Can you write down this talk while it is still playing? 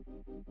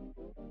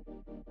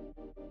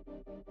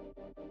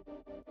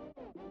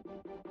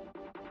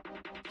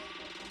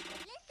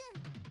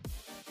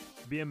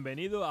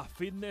Bienvenido a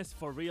Fitness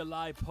for Real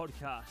Life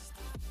Podcast.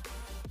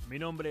 Mi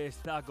nombre es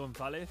Zach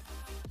González.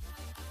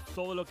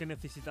 Todo lo que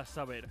necesitas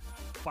saber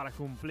para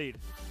cumplir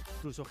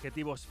tus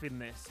objetivos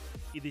fitness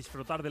y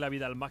disfrutar de la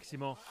vida al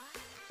máximo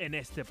en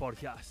este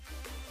podcast.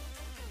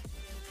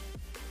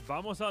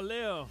 ¡Vamos al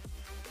Leo!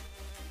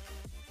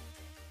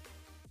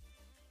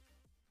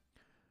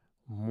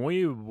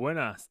 Muy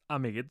buenas,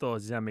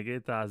 amiguitos y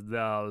amiguitas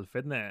del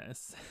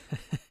fitness.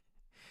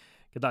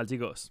 ¿Qué tal,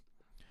 chicos?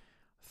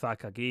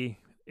 Zach aquí.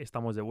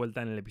 Estamos de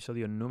vuelta en el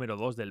episodio número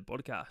 2 del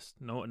podcast.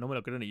 No me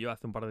lo creo ni yo.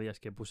 Hace un par de días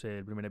que puse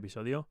el primer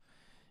episodio.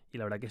 Y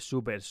la verdad que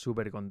súper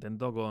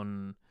contento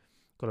con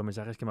los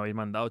mensajes que me habéis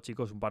mandado,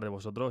 chicos, un par de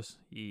vosotros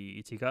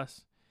y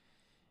chicas.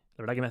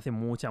 La verdad que me hace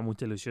mucha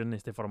ilusión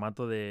este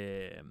formato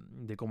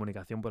de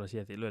comunicación, por así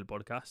decirlo, del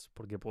podcast.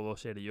 Porque puedo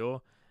ser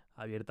yo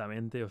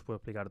abiertamente, os puedo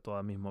explicar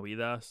todas mis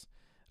movidas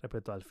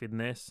respecto al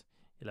fitness.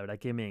 Y la verdad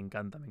que me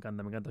encanta.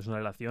 Es una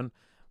relación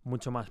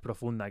mucho más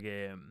profunda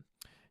que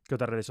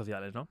otras redes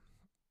sociales, ¿no?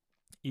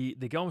 ¿Y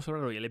de qué vamos a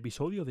hablar hoy? El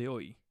episodio de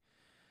hoy.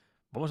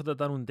 Vamos a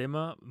tratar un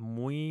tema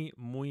muy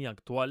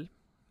actual,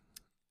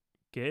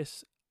 que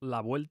es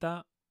la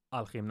vuelta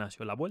al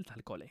gimnasio, la vuelta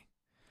al cole,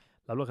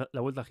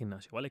 la vuelta al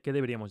gimnasio, ¿vale? ¿Qué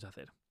deberíamos de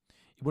hacer?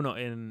 Y bueno,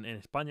 en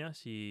España,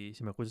 si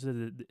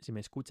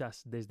me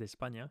escuchas desde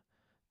España,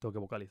 tengo que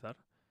vocalizar,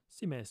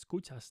 si me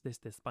escuchas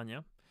desde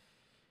España,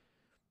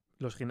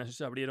 los gimnasios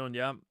se abrieron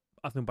ya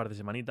hace un par de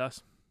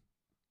semanitas,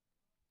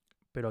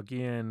 pero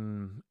aquí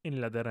en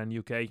Inglaterra, en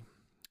UK,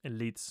 en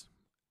Leeds,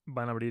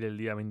 van a abrir el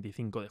día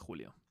 25 de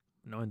julio,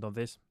 ¿no?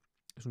 Entonces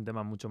es un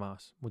tema mucho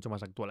más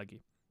actual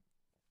aquí.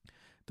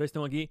 Entonces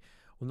tengo aquí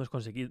unos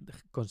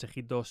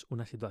consejitos,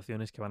 unas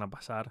situaciones que van a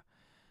pasar,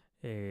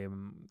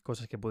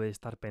 cosas que puedes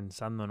estar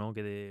pensando, ¿no?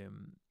 ¿Qué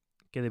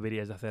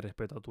deberías de hacer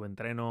respecto a tu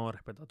entreno,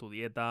 respecto a tu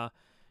dieta?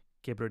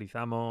 ¿Qué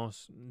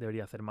priorizamos?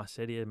 ¿Debería hacer más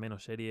series,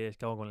 menos series?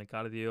 ¿Qué hago con el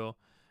cardio?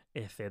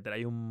 Etcétera.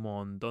 Hay un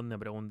montón de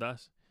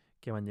preguntas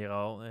que me han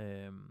llegado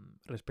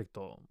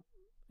respecto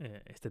a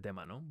este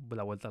tema, ¿no?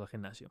 La vuelta al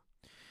gimnasio.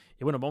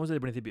 Y bueno, vamos desde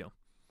el principio.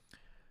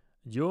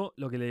 Yo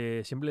lo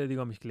que siempre le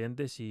digo a mis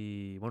clientes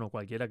y bueno,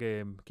 cualquiera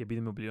que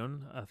pide mi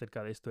opinión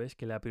acerca de esto es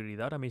que la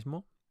prioridad ahora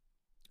mismo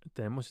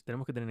tenemos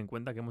que tener en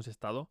cuenta que hemos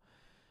estado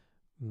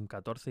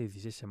 14,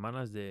 16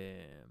 semanas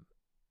de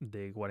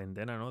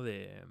cuarentena, ¿no?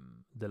 De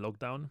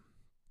lockdown.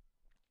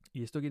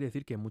 Y esto quiere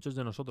decir que muchos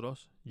de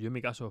nosotros, yo en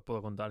mi caso os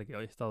puedo contar que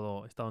hoy he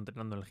estado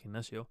entrenando en el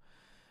gimnasio.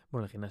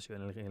 Bueno,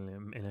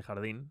 en el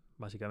jardín,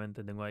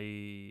 básicamente. Tengo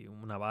ahí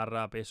una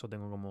barra, peso,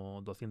 tengo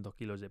como 200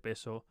 kilos de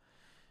peso.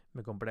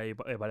 Me compré ahí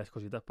varias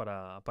cositas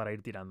para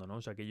ir tirando, ¿no?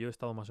 O sea que yo he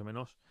estado más o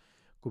menos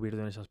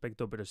cubierto en ese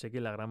aspecto, pero sé que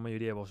la gran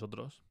mayoría de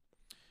vosotros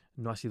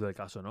no ha sido el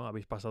caso, ¿no?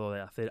 Habéis pasado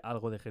de hacer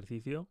algo de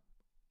ejercicio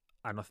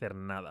a no hacer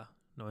nada,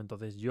 ¿no?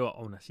 Entonces yo,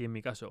 aún así en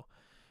mi caso,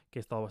 que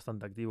he estado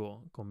bastante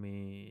activo con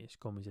mis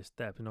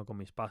steps, ¿no? Con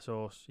mis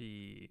pasos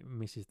y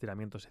mis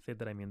estiramientos,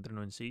 etcétera, y mi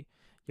entreno en sí,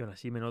 y aún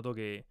así me noto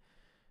que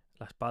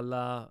la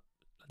espalda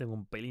la tengo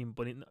un pelín,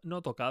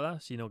 no tocada,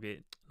 sino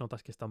que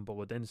notas que está un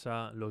poco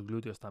tensa, los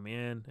glúteos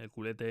también, el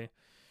culete,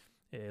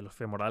 los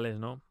femorales,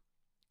 ¿no?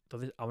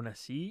 Entonces, aún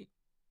así,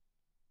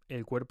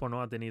 el cuerpo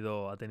no ha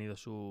tenido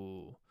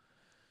su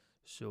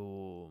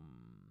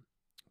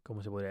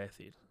 ¿cómo se podría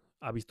decir?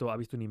 Ha visto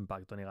un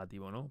impacto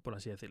negativo, ¿no? Por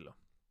así decirlo.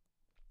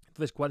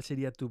 Entonces, ¿cuál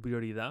sería tu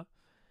prioridad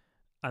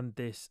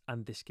antes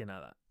que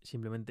nada?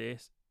 Simplemente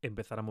es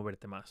empezar a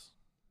moverte más.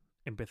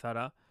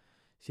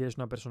 Si eres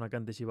una persona que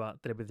antes iba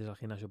 3 veces al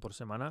gimnasio por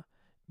semana,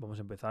 vamos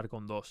a empezar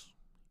con 2.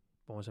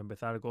 Vamos a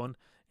empezar con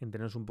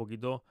entrenos un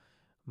poquito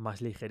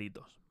más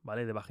ligeritos,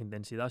 ¿vale? De baja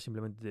intensidad,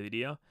 simplemente te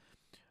diría,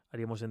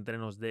 haríamos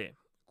entrenos de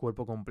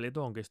cuerpo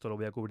completo, aunque esto lo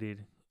voy a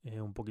cubrir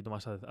un poquito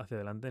más hacia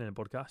adelante en el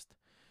podcast.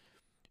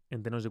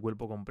 Entrenos de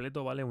cuerpo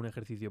completo, ¿vale? Un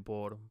ejercicio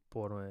por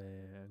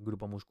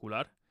grupo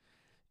muscular.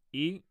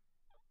 Y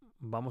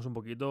vamos un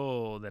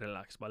poquito de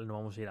relax, ¿vale? No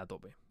vamos a ir a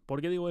tope.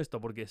 ¿Por qué digo esto?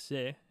 Porque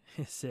sé,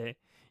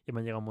 y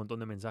me han llegado un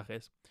montón de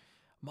mensajes.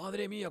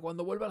 Madre mía,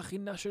 cuando vuelva al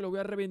gimnasio lo voy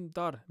a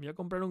reventar. Me voy a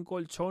comprar un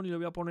colchón y lo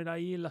voy a poner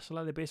ahí en la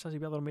sala de pesas y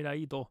voy a dormir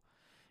ahí y todo.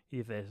 Y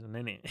dices,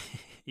 nene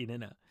y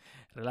nena,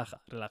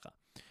 relaja.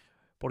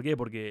 ¿Por qué?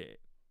 Porque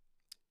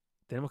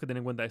tenemos que tener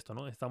en cuenta esto,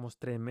 ¿no? Estamos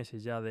 3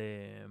 meses ya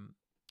de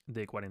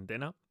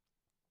cuarentena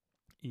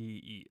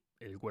y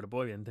el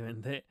cuerpo,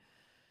 evidentemente,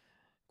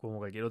 como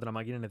cualquier otra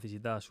máquina,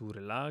 necesita su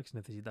relax,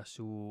 necesita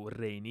su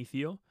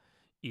reinicio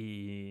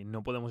y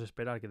no podemos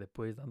esperar que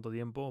después de tanto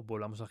tiempo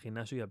volvamos al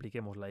gimnasio y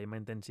apliquemos la misma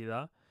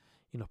intensidad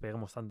y nos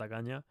peguemos tanta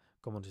caña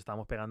como nos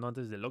estábamos pegando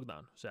antes del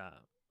lockdown. O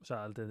sea,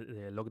 antes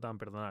del lockdown,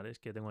 perdonar, es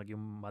que tengo aquí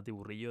un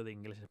batiburrillo de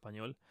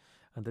inglés-español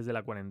antes de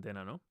la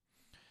cuarentena, ¿no?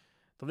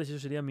 Entonces eso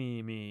sería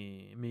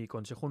mi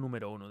consejo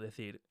número 1, es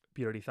decir,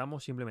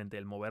 priorizamos simplemente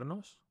el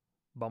movernos.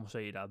 Vamos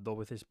a ir a 2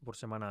 veces por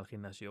semana al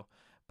gimnasio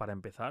para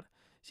empezar.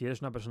 Si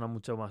eres una persona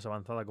mucho más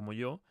avanzada como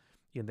yo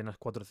y entrenas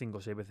 4, 5,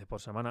 6 veces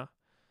por semana,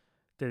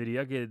 te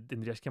diría que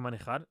tendrías que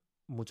manejar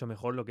mucho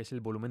mejor lo que es el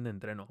volumen de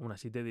entreno. Aún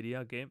así te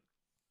diría que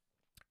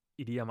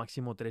iría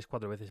máximo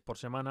 3-4 veces por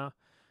semana.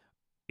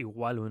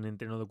 Igual un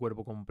entreno de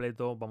cuerpo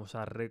completo. Vamos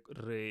a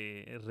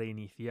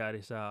reiniciar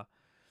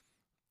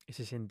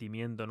ese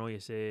sentimiento, ¿no? Y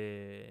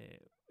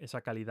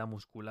esa calidad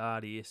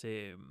muscular y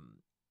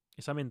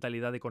esa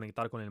mentalidad de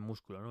conectar con el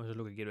músculo, ¿no? Eso es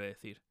lo que quiero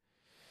decir.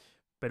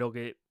 Pero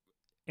que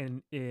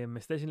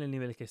estés en el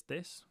nivel que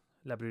estés,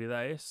 la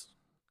prioridad es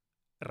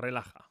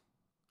relaja,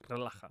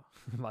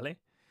 ¿vale?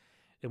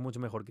 Es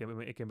mucho mejor que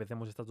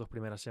empecemos estas 2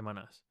 primeras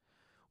semanas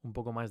un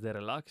poco más de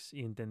relax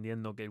y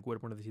entendiendo que el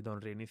cuerpo necesita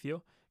un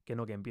reinicio, que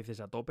no que empieces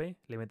a tope,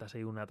 le metas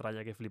ahí una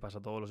tralla que flipas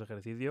a todos los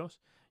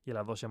ejercicios y a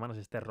las 2 semanas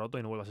estés roto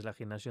y no vuelvas a ir al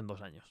gimnasio en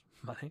 2 años,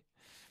 ¿vale?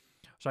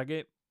 O sea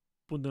que,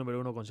 punto número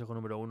 1, consejo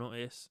número 1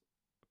 es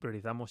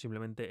priorizamos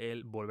simplemente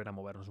el volver a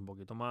movernos un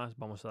poquito más,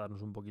 vamos a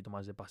darnos un poquito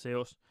más de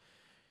paseos.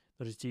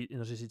 No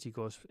sé si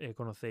chicos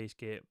conocéis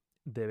que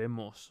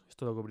debemos,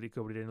 esto lo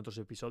cubriré en otros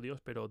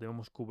episodios, pero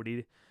debemos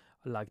cubrir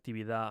la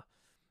actividad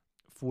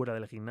fuera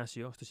del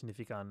gimnasio. Esto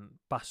significan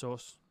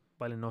pasos,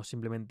 ¿vale? No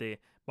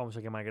simplemente vamos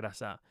a quemar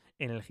grasa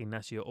en el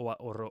gimnasio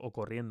o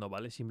corriendo,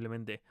 ¿vale?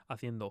 Simplemente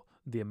haciendo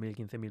 10.000,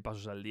 15.000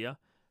 pasos al día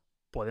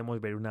podemos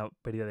ver una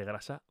pérdida de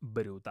grasa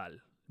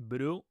brutal.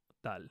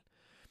 Brutal.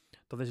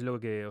 Entonces es lo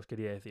que os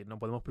quería decir, ¿no?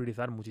 Podemos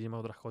priorizar muchísimas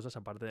otras cosas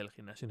aparte del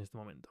gimnasio en este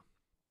momento.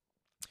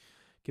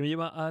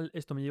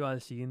 Esto me lleva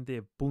al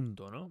siguiente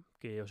punto, ¿no?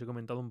 Que os he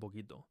comentado un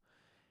poquito.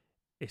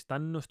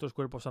 ¿Están nuestros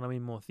cuerpos ahora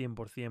mismo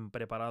 100%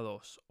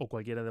 preparados o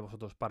cualquiera de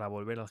vosotros para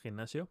volver al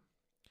gimnasio?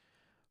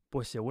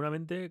 Pues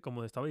seguramente,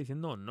 como estaba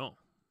diciendo, no.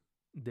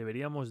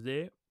 Deberíamos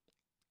de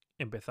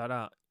empezar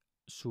a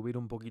subir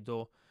un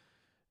poquito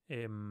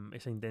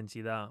esa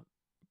intensidad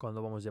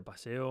cuando vamos de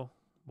paseo.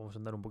 Vamos a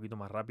andar un poquito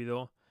más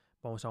rápido.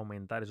 Vamos a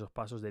aumentar esos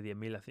pasos de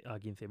 10.000 a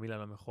 15.000 a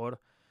lo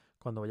mejor.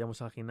 Cuando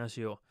vayamos al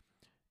gimnasio,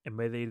 en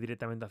vez de ir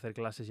directamente a hacer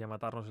clases y a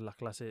matarnos en las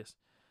clases,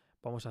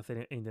 vamos a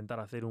intentar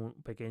hacer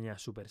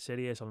pequeñas super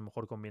series. A lo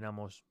mejor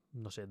combinamos,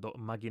 no sé, dos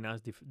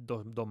máquinas,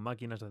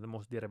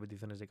 hacemos 10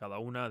 repeticiones de cada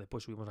una.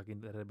 Después subimos a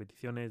 15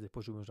 repeticiones,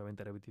 después subimos a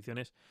 20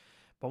 repeticiones.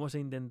 Vamos a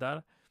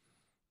intentar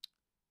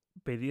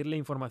pedirle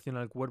información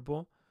al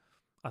cuerpo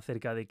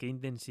acerca de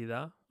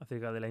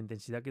acerca de la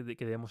intensidad que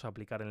debemos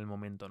aplicar en el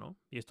momento, ¿no?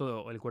 Y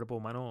esto el cuerpo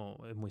humano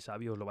es muy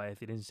sabio, os lo va a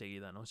decir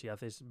enseguida, ¿no? Si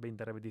haces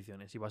 20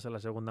 repeticiones y vas a la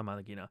segunda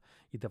máquina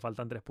y te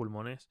faltan 3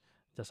 pulmones,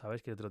 ya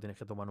sabes que te lo tienes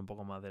que tomar un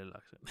poco más de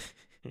relax.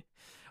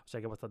 O sea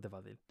que es bastante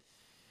fácil.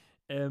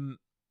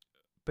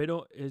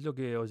 Pero es lo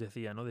que os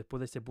decía, ¿no?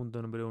 Después de este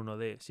punto número 1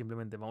 de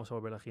simplemente vamos a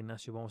volver al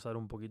gimnasio, vamos a dar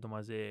un poquito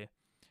más de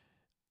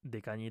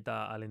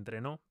cañita al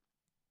entreno,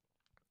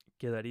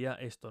 quedaría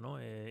esto, ¿no?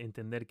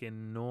 Entender que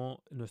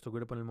nuestro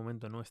cuerpo en el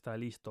momento no está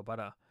listo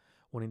para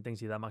una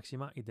intensidad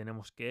máxima y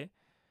tenemos que,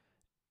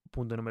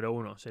 punto número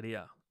 1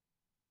 sería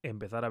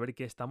empezar a ver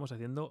qué estamos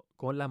haciendo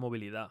con la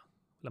movilidad.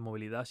 La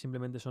movilidad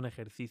simplemente son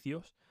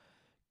ejercicios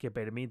que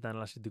permitan a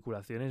las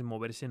articulaciones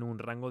moverse en un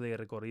rango de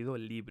recorrido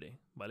libre,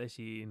 ¿vale?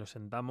 Si nos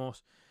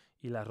sentamos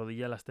y las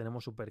rodillas las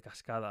tenemos súper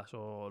cascadas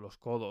o los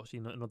codos y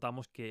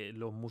notamos que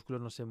los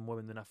músculos no se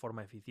mueven de una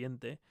forma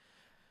eficiente,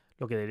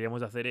 lo que deberíamos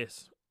de hacer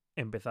es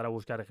empezar a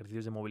buscar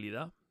ejercicios de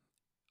movilidad.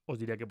 Os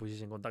diría que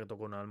pusieseis en contacto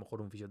con a lo mejor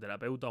un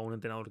fisioterapeuta o un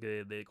entrenador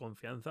de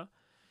confianza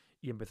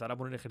y empezar a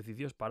poner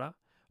ejercicios para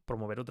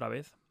promover otra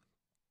vez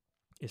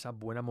esa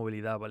buena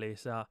movilidad, ¿vale?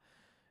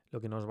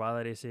 Lo que nos va a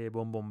dar ese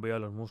buen bombeo a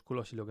los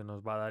músculos y lo que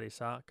nos va a dar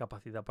esa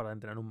capacidad para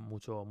entrenar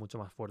mucho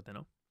más fuerte,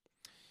 ¿no?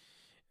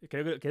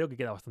 Creo que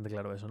queda bastante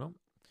claro eso, ¿no?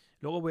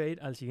 Luego voy a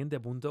ir al siguiente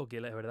punto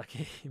que la verdad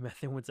que me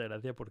hace mucha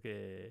gracia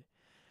porque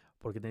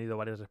he tenido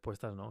varias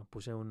respuestas, ¿no?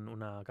 Puse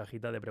una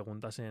cajita de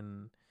preguntas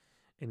en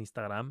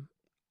Instagram,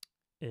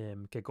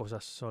 qué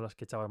cosas son las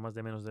que echabas más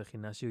de menos del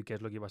gimnasio y qué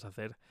es lo que ibas a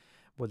hacer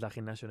vuelta al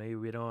gimnasio, ¿no? Y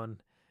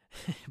hubieron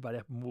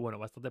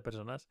bastantes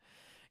personas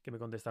que me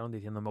contestaron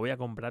diciendo me voy a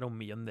comprar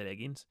 1.000.000 de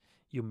leggings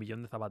y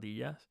 1.000.000 de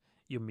zapatillas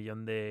y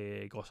 1.000.000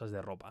 de cosas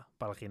de ropa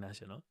para el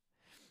gimnasio, ¿no?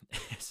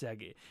 O sea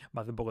que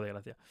me hace un poco de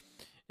gracia.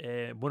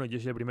 Bueno, yo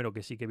soy el primero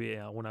que sí que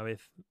alguna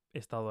vez he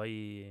estado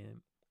ahí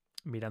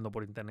mirando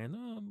por internet,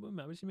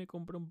 no, a ver si me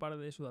compro un par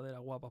de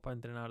sudaderas guapas para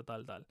entrenar,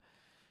 tal.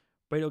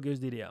 Pero, ¿qué os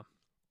diría?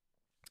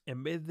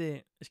 En vez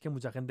de... Es que hay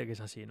mucha gente que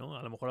es así, ¿no?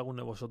 A lo mejor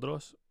alguno de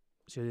vosotros,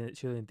 si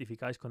os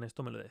identificáis con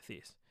esto, me lo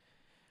decís.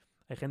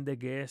 Hay gente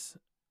que es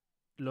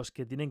los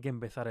que tienen que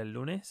empezar el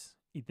lunes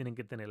y tienen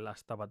que tener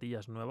las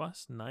zapatillas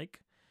nuevas,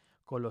 Nike,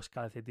 con los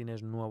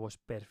calcetines nuevos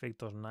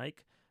perfectos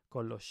Nike,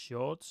 con los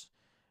shorts,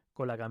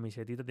 con la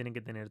camisetita, tienen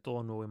que tener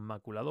todo nuevo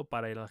inmaculado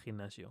para ir al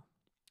gimnasio.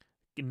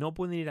 No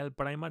pueden ir al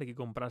Primark y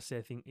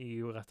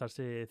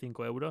gastarse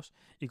 5 euros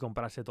y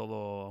comprarse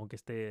todo, aunque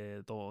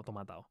esté todo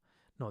matado.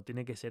 No,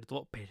 tiene que ser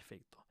todo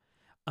perfecto.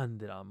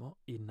 Under Armour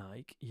y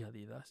Nike y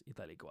Adidas y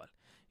tal y cual.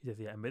 Y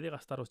decía, en vez de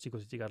gastaros,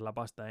 chicos y chicas, la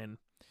pasta en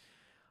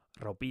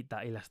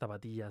ropita y las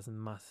zapatillas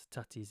más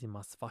chachis y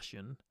más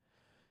fashion,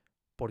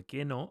 ¿por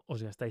qué no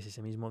os gastáis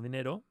ese mismo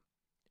dinero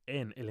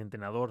en el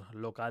entrenador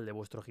local de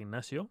vuestro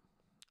gimnasio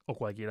o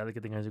cualquiera de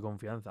que tengáis de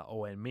confianza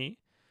o en mí,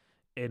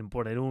 en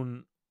poner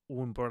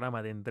un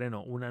programa de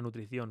entreno, una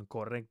nutrición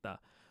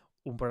correcta,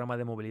 un programa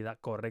de movilidad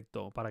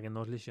correcto para que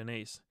no os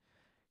lesionéis,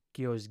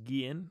 que os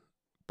guíen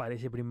para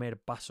ese primer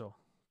paso.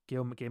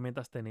 ¿Qué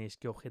metas tenéis?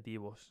 ¿Qué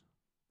objetivos?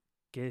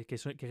 ¿Qué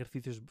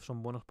ejercicios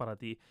son buenos para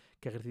ti?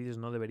 ¿Qué ejercicios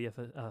no deberías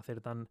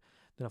hacer de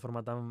una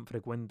forma tan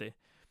frecuente?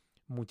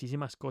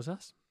 Muchísimas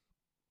cosas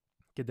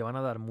que te van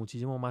a dar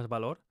muchísimo más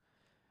valor.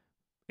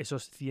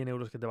 Esos 100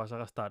 euros que te vas a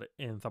gastar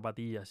en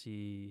zapatillas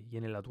y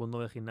en el atuendo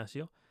de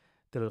gimnasio,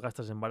 te los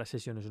gastas en varias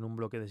sesiones, en un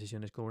bloque de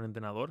sesiones con un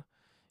entrenador,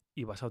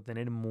 y vas a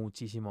obtener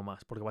muchísimo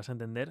más, porque vas a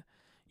entender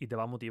y te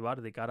va a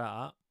motivar de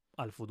cara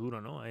al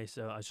futuro, ¿no? A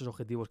esos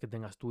objetivos que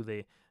tengas tú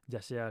de,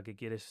 ya sea que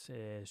quieres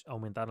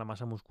aumentar la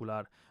masa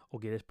muscular o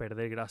quieres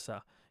perder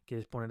grasa,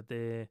 quieres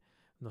ponerte,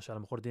 no sé, a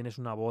lo mejor tienes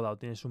una boda o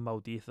tienes un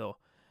bautizo,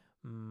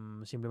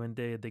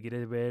 simplemente te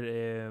quieres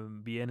ver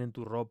bien en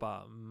tu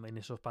ropa, en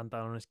esos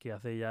pantalones que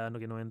hace ya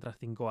que no entras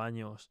 5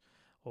 años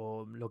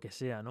o lo que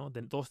sea, ¿no?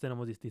 Todos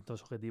tenemos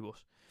distintos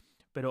objetivos,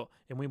 pero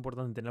es muy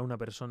importante tener una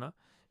persona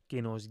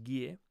que nos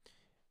guíe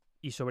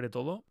y sobre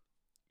todo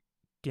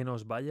que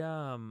nos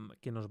vaya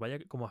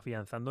como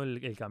afianzando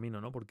el camino,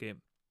 ¿no? Porque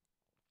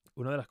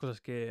una de las cosas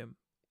que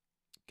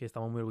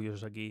estamos muy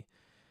orgullosos aquí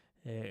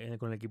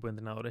con el equipo de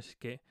entrenadores es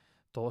que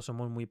todos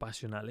somos muy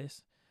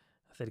pasionales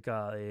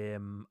acerca de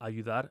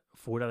ayudar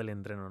fuera del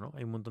entreno, ¿no?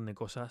 Hay un montón de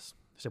cosas,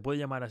 se puede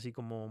llamar así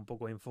como un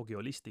poco enfoque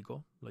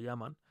holístico, lo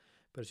llaman,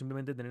 pero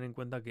simplemente tener en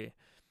cuenta que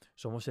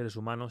somos seres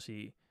humanos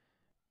y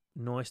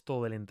no es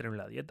todo el entreno y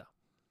la dieta.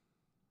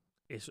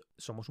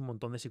 Somos un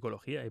montón de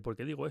psicología. ¿Y por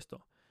qué digo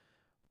esto?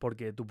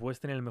 Porque tú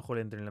puedes tener el mejor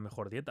entreno y la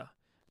mejor dieta,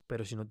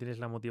 pero si no tienes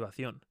la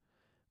motivación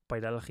para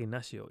ir al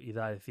gimnasio y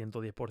dar el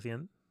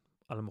 110%,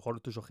 a lo mejor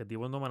tus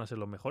objetivos no van a ser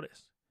los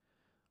mejores.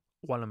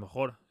 O a lo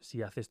mejor,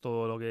 si haces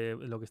todo lo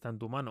que está en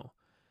tu mano,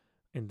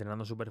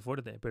 entrenando súper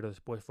fuerte, pero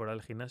después fuera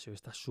del gimnasio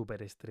estás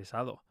súper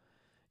estresado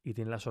y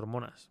tienes las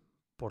hormonas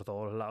por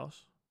todos los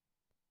lados,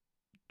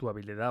 tu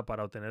habilidad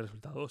para obtener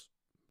resultados,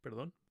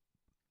 perdón,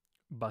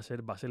 va a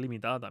ser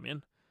limitada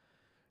también.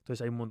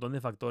 Entonces hay un montón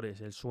de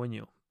factores, el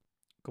sueño,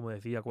 como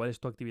decía, cuál es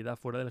tu actividad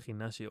fuera del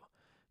gimnasio,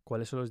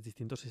 cuáles son los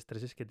distintos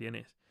estreses que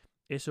tienes.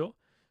 Eso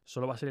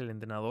solo va a ser el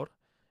entrenador,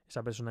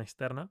 esa persona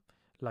externa,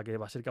 la que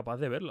va a ser capaz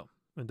de verlo.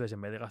 Entonces,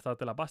 en vez de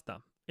gastarte la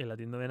pasta en la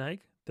tienda de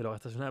Nike, te lo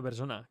gastas en una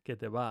persona que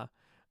te va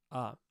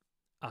a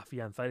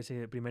afianzar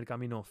ese primer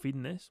camino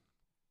fitness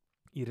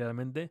y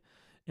realmente,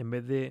 en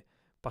vez de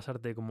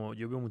pasarte como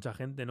yo veo mucha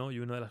gente, ¿no? Y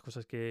una de las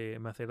cosas que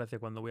me hace gracia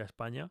cuando voy a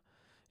España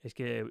es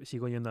que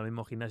sigo yendo al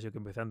mismo gimnasio que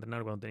empecé a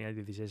entrenar cuando tenía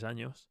 16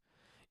 años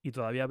y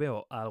todavía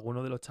veo a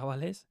algunos de los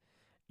chavales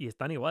y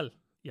están igual.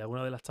 Y a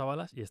algunas de las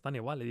chavalas y están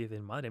igual. Y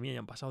dices, madre mía, ya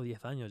han pasado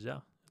 10 años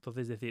ya.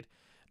 Entonces, es decir,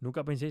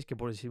 nunca penséis que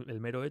por el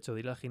mero hecho de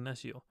ir al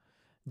gimnasio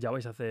ya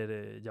vais a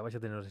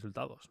tener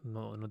resultados.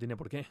 No, no tiene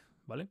por qué,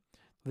 ¿vale?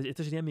 Entonces,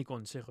 este sería mi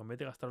consejo. En vez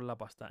de gastaros la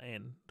pasta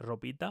en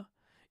ropita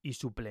y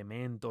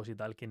suplementos y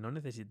tal, que no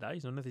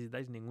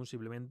necesitáis ningún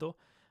suplemento,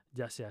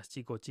 ya seas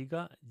chico o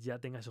chica, ya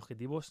tengas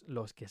objetivos,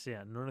 los que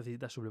sean. No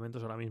necesitas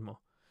suplementos ahora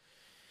mismo.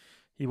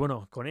 Y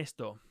bueno, con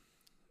esto,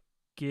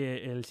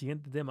 que el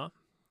siguiente tema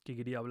que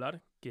quería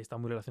hablar, que está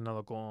muy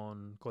relacionado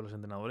con los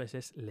entrenadores,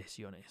 es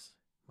lesiones,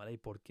 ¿vale? ¿Y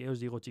por qué os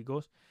digo,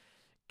 chicos,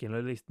 que no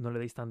le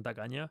deis tanta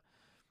caña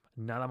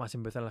nada más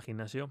empezar el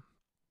gimnasio?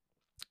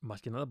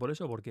 Más que nada por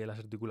eso, porque las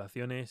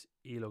articulaciones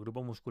y los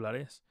grupos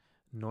musculares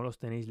no los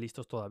tenéis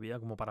listos todavía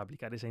como para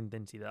aplicar esa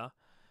intensidad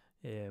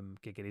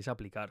que queréis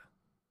aplicar,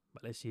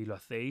 ¿vale? Si lo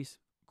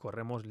hacéis,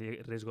 corremos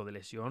riesgo de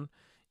lesión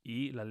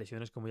y las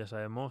lesiones, como ya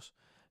sabemos,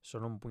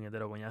 son un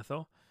puñetero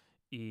coñazo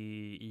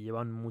y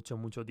llevan mucho,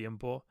 mucho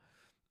tiempo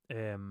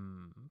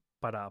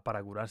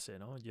para curarse,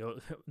 ¿no? Yo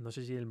no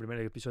sé si en el primer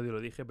episodio lo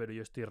dije, pero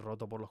yo estoy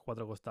roto por los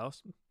 4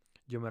 costados.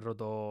 Yo me he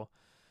roto,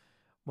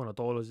 bueno,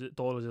 todos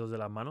los dedos de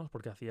las manos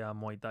porque hacía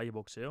Muay Thai y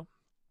boxeo.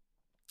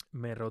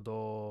 Me he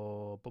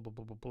roto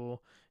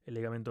el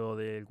ligamento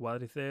del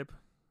cuádriceps,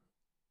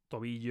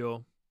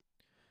 tobillo,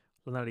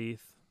 la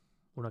nariz,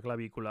 una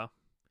clavícula,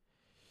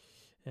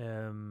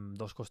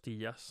 2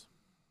 costillas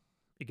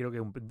y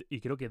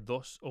creo que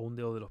 2 o un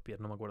dedo de los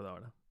pies, no me acuerdo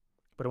ahora.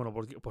 Pero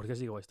bueno, ¿por qué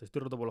sigo esto?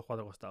 Estoy roto por los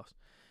 4 costados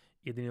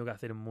y he tenido que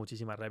hacer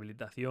muchísima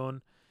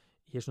rehabilitación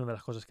y es una de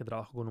las cosas que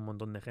trabajo con un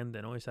montón de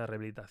gente, ¿no? Esa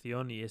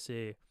rehabilitación y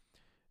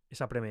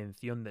esa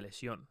prevención de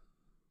lesión,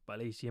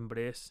 ¿vale? Y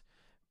siempre es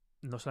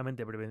no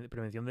solamente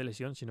prevención de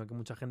lesión, sino que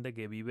mucha gente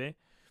que vive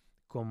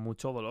con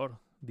mucho dolor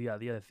día a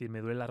día. Es decir,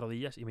 me duelen las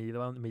rodillas y me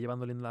llevan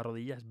doliendo las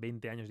rodillas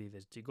 20 años y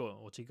dices, chico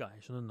o chica,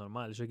 eso no es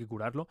normal, eso hay que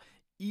curarlo.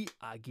 Y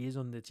aquí es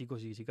donde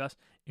chicos y chicas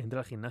entran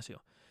al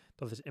gimnasio.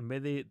 Entonces, en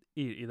vez de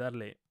ir y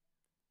darle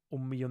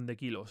 1.000.000 de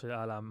kilos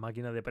a la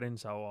máquina de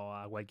prensa o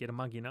a cualquier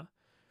máquina,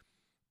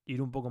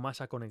 ir un poco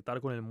más a conectar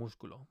con el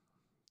músculo.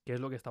 ¿Qué es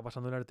lo que está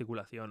pasando en la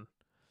articulación?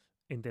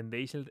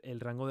 ¿Entendéis el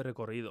rango de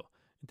recorrido?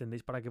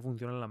 ¿Entendéis para qué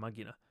funciona la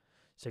máquina?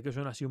 Sé que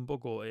suena así un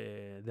poco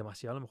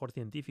demasiado a lo mejor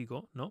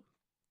científico, ¿no?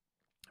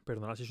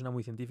 Perdonad si suena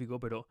muy científico,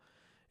 pero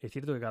es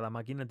cierto que cada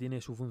máquina tiene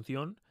su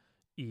función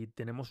y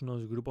tenemos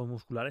unos grupos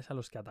musculares a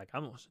los que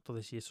atacamos.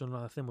 Entonces, si eso no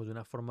lo hacemos de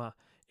una forma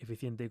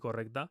eficiente y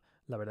correcta,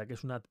 la verdad que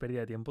es una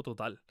pérdida de tiempo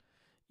total.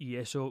 Y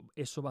eso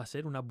va a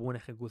ser una buena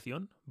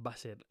ejecución, va a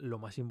ser lo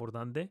más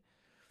importante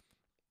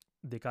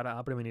de cara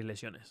a prevenir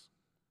lesiones.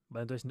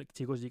 ¿Vale? Entonces,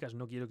 chicos y chicas,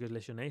 no quiero que os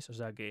lesionéis. O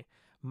sea que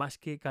más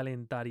que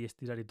calentar y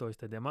estirar y todo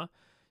este tema,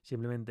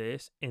 simplemente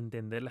es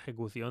entender la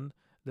ejecución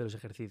de los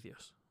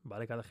ejercicios.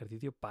 ¿Vale? Cada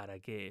ejercicio para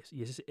qué es.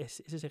 Y ¿es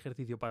ese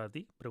ejercicio para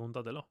ti?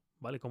 Pregúntatelo.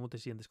 ¿Vale? ¿Cómo te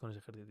sientes con ese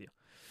ejercicio?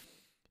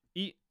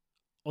 Y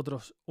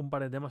un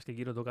par de temas que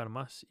quiero tocar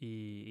más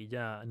y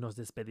ya nos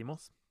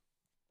despedimos.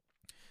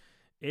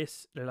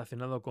 Es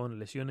relacionado con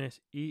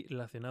lesiones y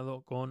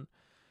relacionado con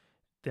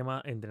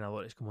tema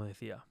entrenadores, como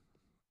decía.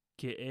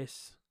 Que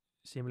es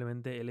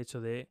simplemente el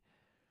hecho de,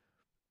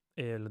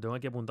 lo tengo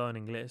aquí apuntado en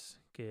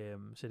inglés, que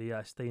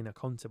sería staying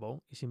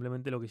accountable, y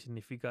simplemente lo que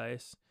significa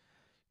es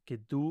que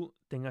tú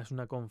tengas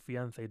una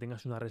confianza y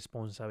tengas una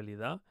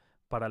responsabilidad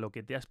para lo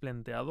que te has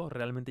planteado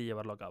realmente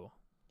llevarlo a cabo.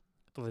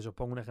 Entonces os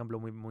pongo un ejemplo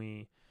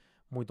muy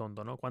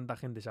tonto, ¿no? ¿Cuánta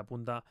gente se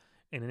apunta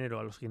en enero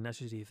a los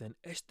gimnasios y dicen,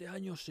 este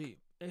año sí,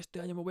 este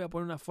año me voy a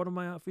poner una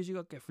forma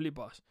física que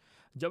flipas?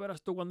 Ya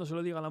verás tú cuando se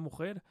lo diga a la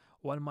mujer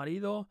o al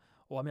marido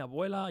o a mi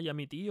abuela y a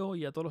mi tío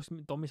y a todos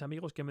mis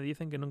amigos que me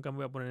dicen que nunca me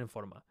voy a poner en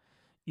forma.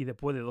 Y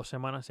después de 2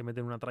 semanas se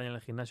meten una tralla en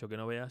el gimnasio que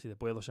no veas y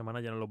después de 2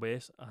 semanas ya no lo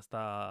ves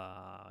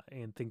hasta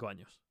en 5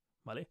 años,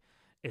 ¿vale?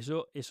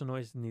 Eso no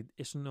es ni...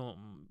 Eso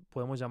no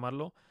podemos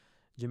llamarlo,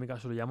 yo en mi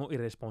caso lo llamo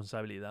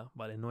irresponsabilidad,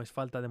 ¿vale? No es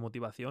falta de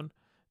motivación,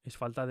 es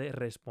falta de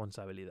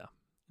responsabilidad.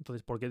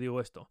 Entonces, ¿por qué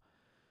digo esto?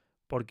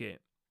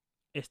 Porque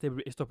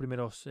estas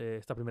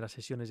primeras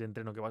sesiones de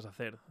entreno que vas a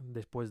hacer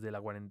después de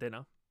la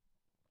cuarentena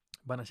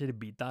van a ser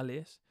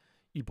vitales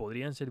y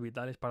podrían ser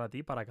vitales para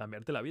ti para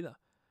cambiarte la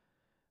vida.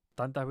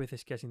 Tantas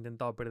veces que has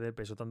intentado perder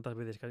peso, tantas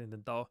veces que has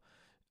intentado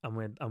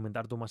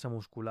aumentar tu masa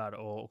muscular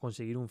o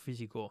conseguir un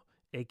físico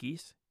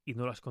X y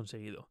no lo has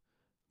conseguido.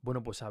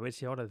 Bueno, pues a ver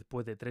si ahora,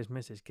 después de 3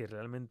 meses que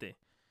realmente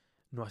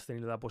no has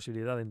tenido la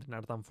posibilidad de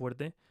entrenar tan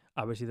fuerte,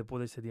 a ver si después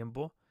de ese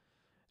tiempo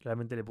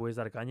realmente le puedes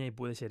dar caña y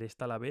puede ser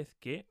esta la vez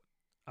que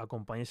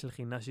acompañes el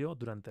gimnasio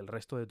durante el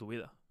resto de tu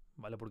vida,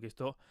 ¿vale? Porque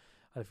esto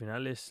al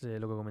final es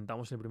lo que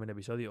comentamos en el primer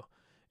episodio.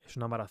 Es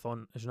una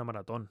maratón,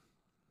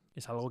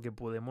 Es algo que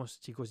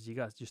podemos, chicos y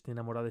chicas, yo estoy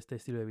enamorado de este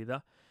estilo de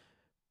vida,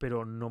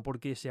 pero no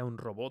porque sea un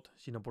robot,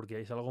 sino porque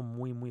es algo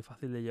muy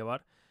fácil de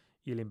llevar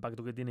y el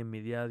impacto que tiene en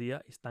mi día a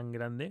día es tan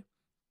grande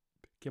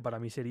que para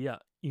mí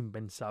sería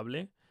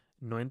impensable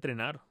no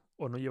entrenar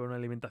o no llevar una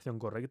alimentación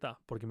correcta,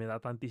 porque me da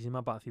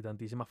tantísima paz y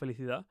tantísima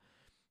felicidad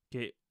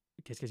que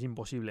es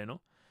imposible,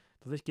 ¿no?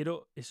 Entonces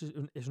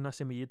es una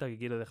semillita que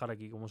quiero dejar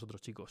aquí con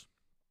vosotros, chicos.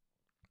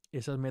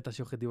 Esas metas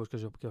y objetivos que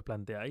os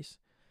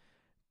planteáis,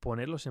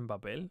 ponerlos en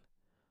papel,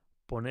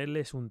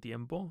 ponerles un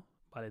tiempo,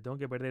 vale, tengo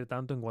que perder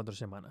tanto en 4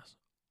 semanas.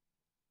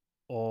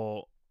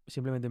 O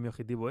simplemente mi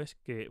objetivo es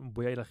que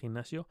voy a ir al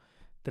gimnasio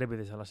 3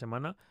 veces a la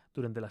semana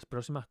durante las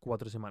próximas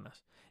 4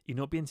 semanas. Y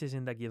no pienses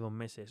en de aquí a 2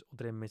 meses, o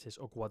 3 meses,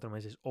 o 4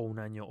 meses, o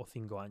 1 año, o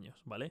 5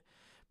 años, ¿vale?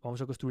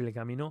 Vamos a construir el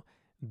camino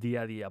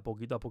día a día,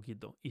 poquito a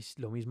poquito. Y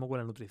lo mismo con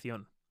la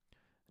nutrición.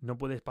 No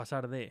puedes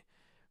pasar de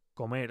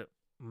comer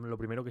lo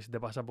primero que se te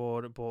pasa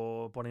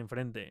por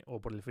enfrente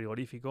o por el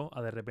frigorífico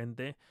a de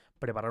repente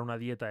preparar una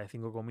dieta de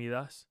 5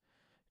 comidas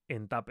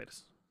en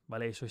tuppers,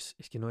 ¿vale? Eso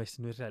es que no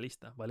es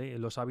realista, ¿vale?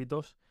 Los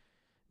hábitos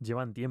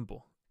llevan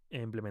tiempo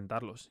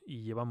implementarlos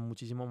y llevan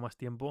muchísimo más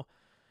tiempo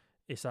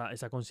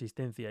esa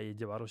consistencia y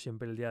llevarlo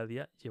siempre el día a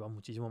día lleva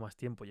muchísimo más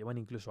tiempo, llevan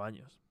incluso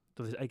años.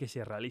 Entonces hay que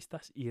ser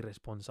realistas y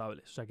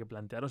responsables, o sea que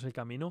plantearos el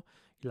camino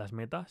y las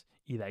metas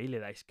y de ahí le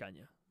dais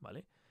caña,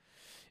 ¿vale?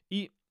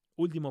 Y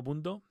último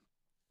punto,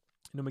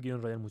 no me quiero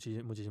enrollar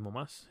muchísimo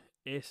más,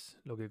 es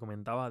lo que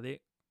comentaba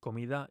de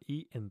comida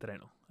y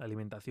entreno,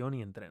 alimentación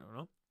y entreno,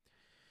 ¿no?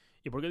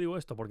 ¿Y por qué digo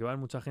esto? Porque va a haber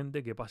mucha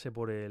gente que pase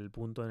por el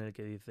punto en el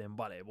que dicen,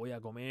 vale, voy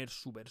a comer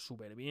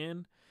súper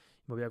bien,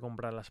 me voy a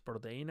comprar las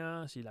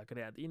proteínas y la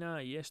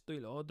creatina y esto y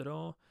lo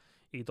otro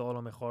y todo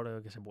lo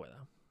mejor que se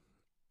pueda.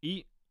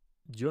 Y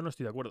yo no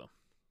estoy de acuerdo.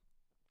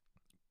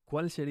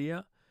 ¿Cuál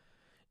sería,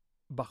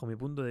 bajo mi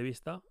punto de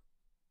vista,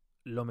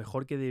 lo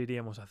mejor que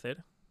deberíamos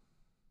hacer,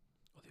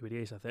 o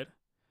deberíais hacer,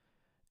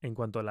 en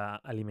cuanto a la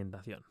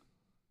alimentación?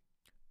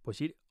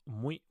 Pues ir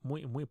muy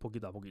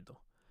poquito a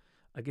poquito.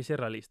 Hay que ser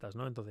realistas,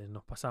 ¿no? Entonces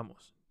nos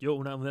pasamos. Yo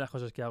una de las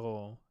cosas que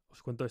hago,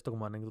 os cuento esto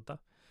como anécdota,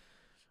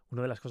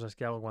 una de las cosas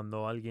que hago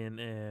cuando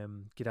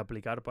alguien quiere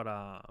aplicar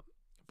para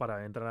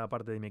entrar a la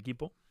parte de mi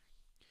equipo,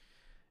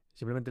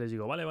 simplemente les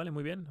digo, vale,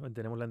 muy bien,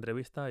 tenemos la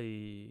entrevista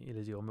y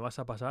les digo, me vas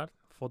a pasar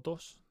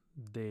fotos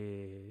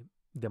de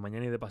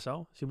mañana y de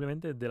pasado,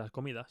 simplemente de las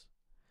comidas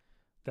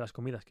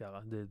que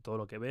hagas, de todo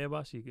lo que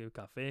bebas, y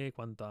café,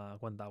 cuánta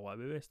agua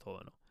bebes,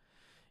 todo, ¿no?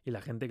 Y la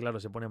gente, claro,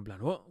 se pone en plan,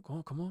 oh,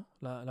 ¿cómo?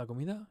 ¿La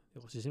comida?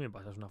 Digo, sí, me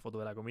pasas una foto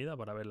de la comida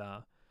para ver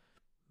la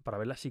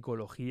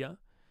psicología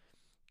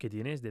que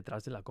tienes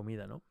detrás de la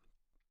comida, ¿no?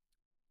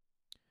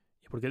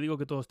 ¿Y por qué digo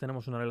que todos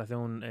tenemos una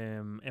relación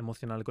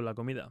emocional con la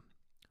comida?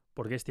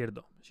 Porque es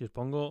cierto, si os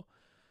pongo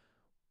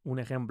un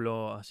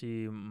ejemplo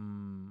así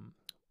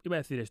iba a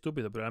decir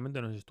estúpido, pero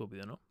realmente no es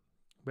estúpido, ¿no?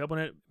 Voy a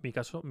poner mi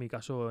caso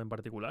en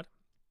particular.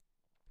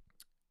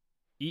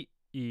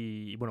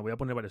 Y bueno, voy a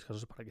poner varios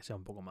casos para que sea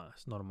un poco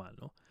más normal,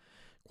 ¿no?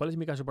 ¿Cuál es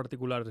mi caso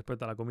particular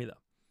respecto a la comida?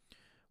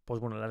 Pues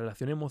bueno, la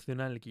relación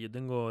emocional que yo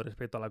tengo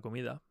respecto a la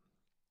comida,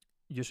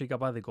 yo soy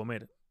capaz de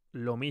comer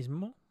lo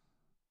mismo,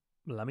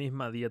 la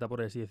misma dieta,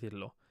 por así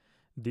decirlo,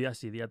 día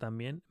sí, día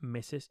también,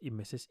 meses y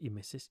meses y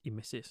meses y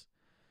meses.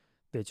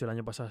 De hecho, el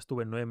año pasado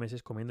estuve 9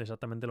 meses comiendo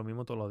exactamente lo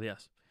mismo todos los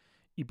días.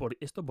 ¿Y por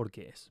esto por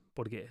qué es?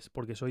 ¿Por qué es?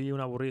 Porque soy un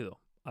aburrido,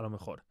 a lo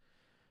mejor.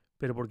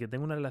 Pero porque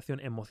tengo una relación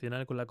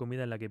emocional con la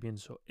comida en la que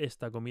pienso,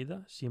 esta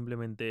comida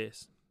simplemente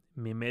es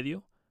mi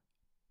medio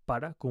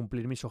para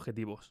cumplir mis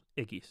objetivos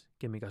X,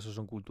 que en mi caso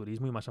son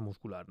culturismo y masa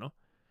muscular, ¿no?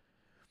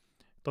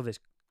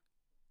 Entonces,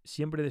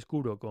 siempre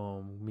descubro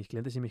con mis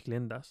clientes y mis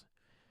clientas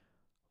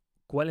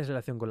cuál es la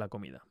relación con la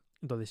comida.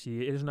 Entonces,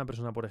 si eres una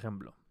persona, por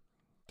ejemplo,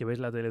 que ves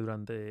la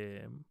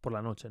tele por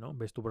la noche, ¿no?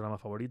 Ves tu programa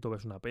favorito,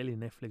 ves una peli,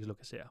 Netflix, lo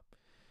que sea.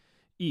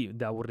 Y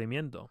de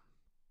aburrimiento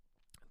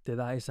te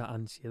da esa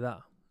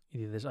ansiedad y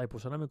dices, ay,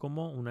 pues ahora me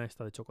como una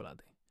esta de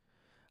chocolate.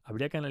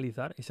 Habría que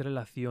analizar esa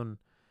relación,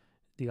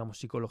 digamos,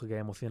 psicológica y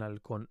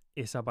emocional con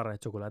esa barra de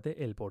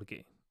chocolate, el por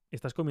qué.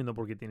 ¿Estás comiendo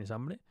porque tienes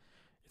hambre?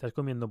 ¿Estás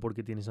comiendo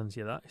porque tienes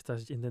ansiedad?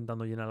 ¿Estás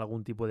intentando llenar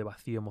algún tipo de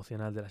vacío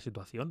emocional de la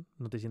situación?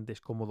 ¿No te sientes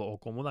cómodo o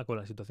cómoda con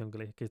la situación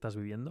que estás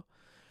viviendo?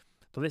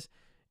 Entonces,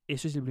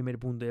 eso es el primer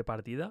punto de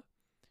partida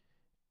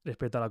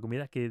respecto a la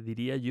comida que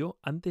diría yo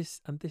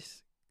antes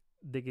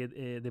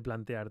de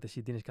plantearte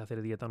si tienes que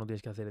hacer dieta o no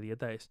tienes que hacer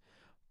dieta es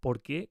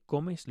 ¿por qué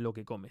comes lo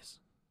que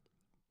comes?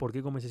 ¿Por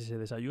qué comes ese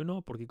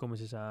desayuno? ¿Por qué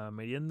comes esa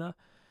merienda?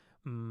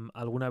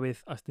 ¿Alguna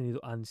vez has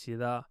tenido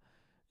ansiedad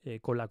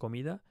con la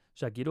comida? O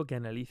sea, quiero que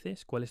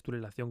analices cuál es tu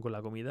relación con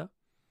la comida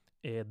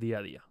día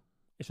a día.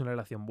 ¿Es una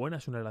relación buena?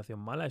 ¿Es una relación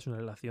mala? ¿Es una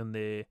relación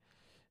de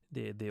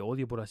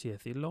odio, por así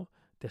decirlo?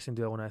 ¿Te has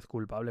sentido alguna vez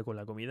culpable con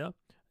la comida?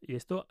 Y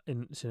esto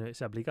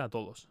se aplica a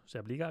todos, se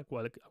aplica a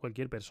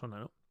cualquier persona,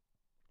 ¿no?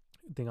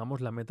 Tengamos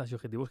las metas y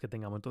objetivos que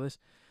tengamos.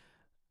 Entonces,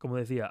 como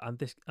decía,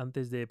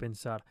 antes de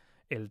pensar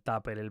el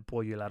tupper, el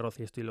pollo, el arroz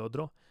y esto y lo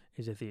otro,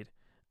 es decir,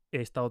 he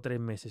estado 3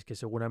 meses que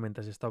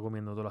seguramente has estado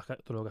comiendo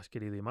todo lo que has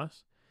querido y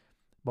más,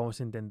 vamos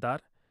a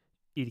intentar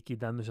ir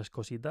quitando esas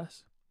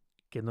cositas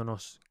que no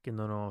nos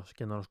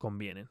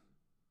convienen,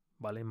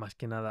 ¿vale? Más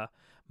que nada,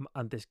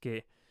 antes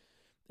que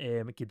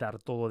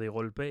quitar todo de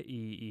golpe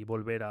y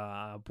volver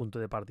a punto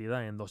de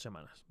partida en 2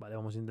 semanas, ¿vale?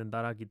 Vamos a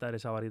intentar quitar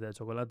esa varita de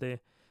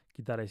chocolate,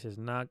 quitar ese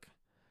snack,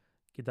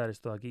 quitar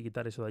esto de aquí,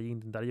 quitar eso de allí,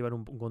 intentar llevar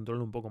un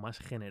control un poco más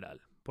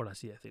general, por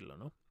así decirlo,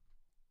 ¿no?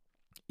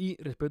 Y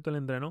respecto al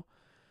entreno,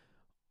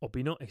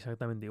 opino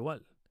exactamente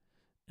igual.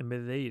 En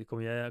vez de ir,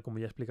 como ya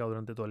he explicado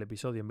durante todo el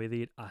episodio, en vez de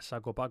ir a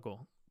saco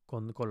paco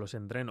con los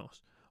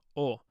entrenos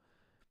o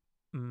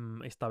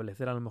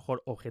establecer a lo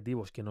mejor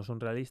objetivos que no son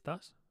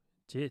realistas,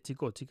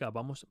 chico, chica,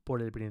 vamos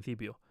por el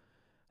principio.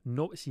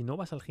 No, si no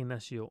vas al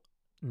gimnasio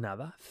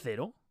nada,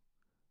 cero,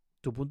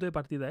 tu punto de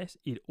partida es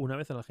ir una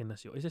vez al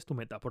gimnasio. Esa es tu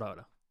meta por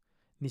ahora.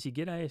 Ni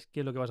siquiera es qué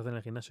es lo que vas a hacer en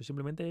el gimnasio,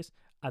 simplemente es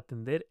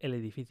atender el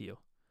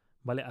edificio,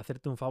 ¿vale?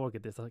 Hacerte un favor que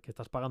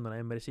estás pagando una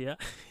membresía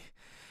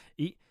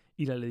y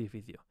ir al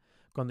edificio.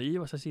 Cuando ya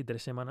llevas así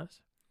 3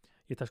 semanas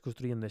y estás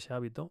construyendo ese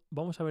hábito,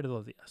 vamos a ver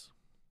 2 días.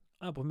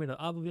 Ah, pues mira,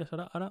 2 días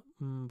ahora,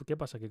 ¿qué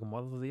pasa? Que como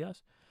a 2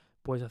 días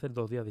puedes hacer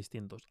 2 días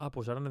distintos. Ah,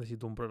 pues ahora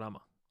necesito un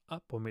programa.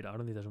 Ah, pues mira,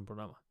 ahora necesitas un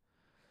programa.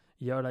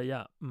 Y ahora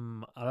ya,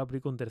 ahora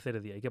aplico un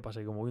tercer día. ¿Y qué pasa?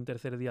 Que como voy un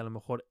tercer día, a lo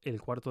mejor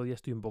el cuarto día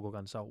estoy un poco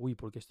cansado. Uy,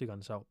 ¿por qué estoy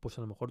cansado? Pues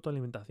a lo mejor tu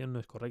alimentación no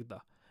es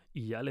correcta.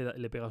 Y ya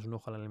le pegas un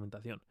ojo a la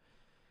alimentación.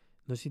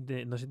 No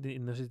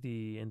sé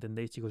si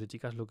entendéis, chicos y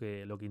chicas, lo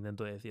que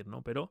intento decir,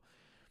 ¿no? Pero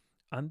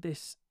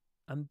antes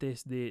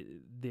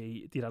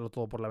de tirarlo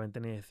todo por la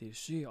ventana y decir,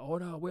 sí,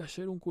 ahora voy a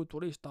ser un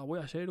culturista, voy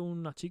a ser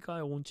una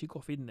chica o un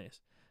chico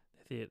fitness. Es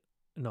decir,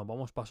 no,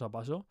 vamos paso a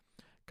paso.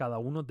 Cada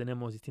uno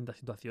tenemos distintas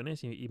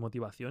situaciones y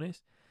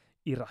motivaciones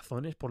y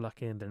razones por las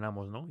que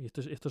entrenamos, ¿no? Y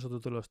esto es otro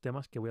de los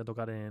temas que voy a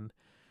tocar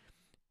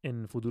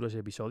en futuros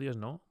episodios,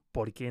 ¿no?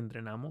 ¿Por qué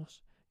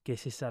entrenamos? ¿Qué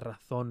es esa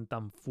razón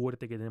tan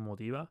fuerte que te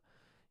motiva?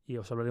 Y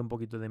os hablaré un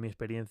poquito de mi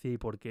experiencia y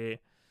por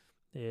qué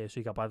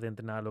soy capaz de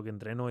entrenar lo que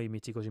entreno y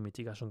mis chicos y mis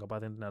chicas son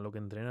capaces de entrenar lo que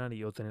entrenan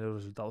y obtener los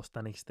resultados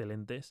tan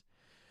excelentes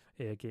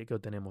que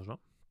obtenemos, ¿no?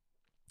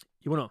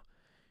 Y bueno,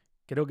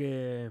 creo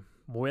que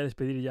me voy a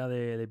despedir ya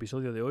del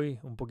episodio de hoy,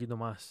 un poquito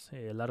más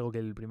largo que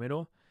el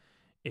primero.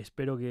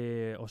 Espero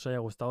que os haya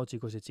gustado,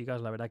 chicos y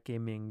chicas. La verdad que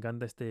me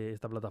encanta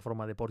esta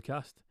plataforma de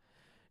podcast.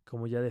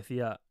 Como ya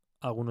decía,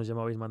 algunos ya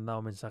me habéis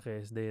mandado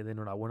mensajes de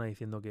enhorabuena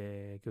diciendo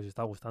que os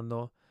está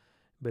gustando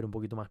ver un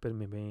poquito más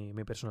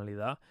mi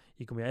personalidad.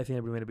 Y como ya decía en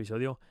el primer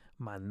episodio,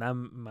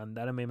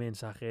 mandarme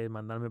mensajes,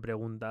 mandarme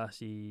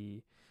preguntas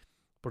y...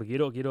 Porque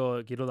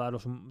quiero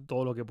daros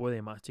todo lo que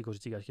puede más, chicos y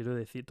chicas. Quiero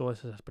decir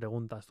todas esas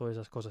preguntas, todas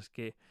esas cosas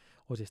que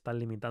os están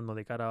limitando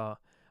de cara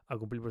a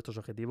cumplir vuestros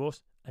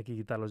objetivos. Hay que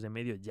quitarlos de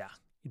medio ya.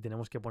 Y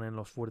tenemos que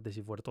ponerlos fuertes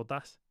y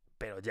fuertotas,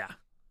 pero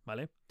ya,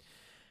 ¿vale?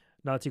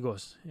 Nada,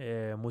 chicos,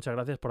 muchas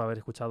gracias por haber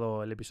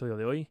escuchado el episodio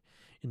de hoy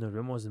y nos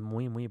vemos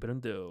muy, muy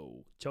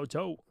pronto. Chao,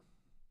 chao.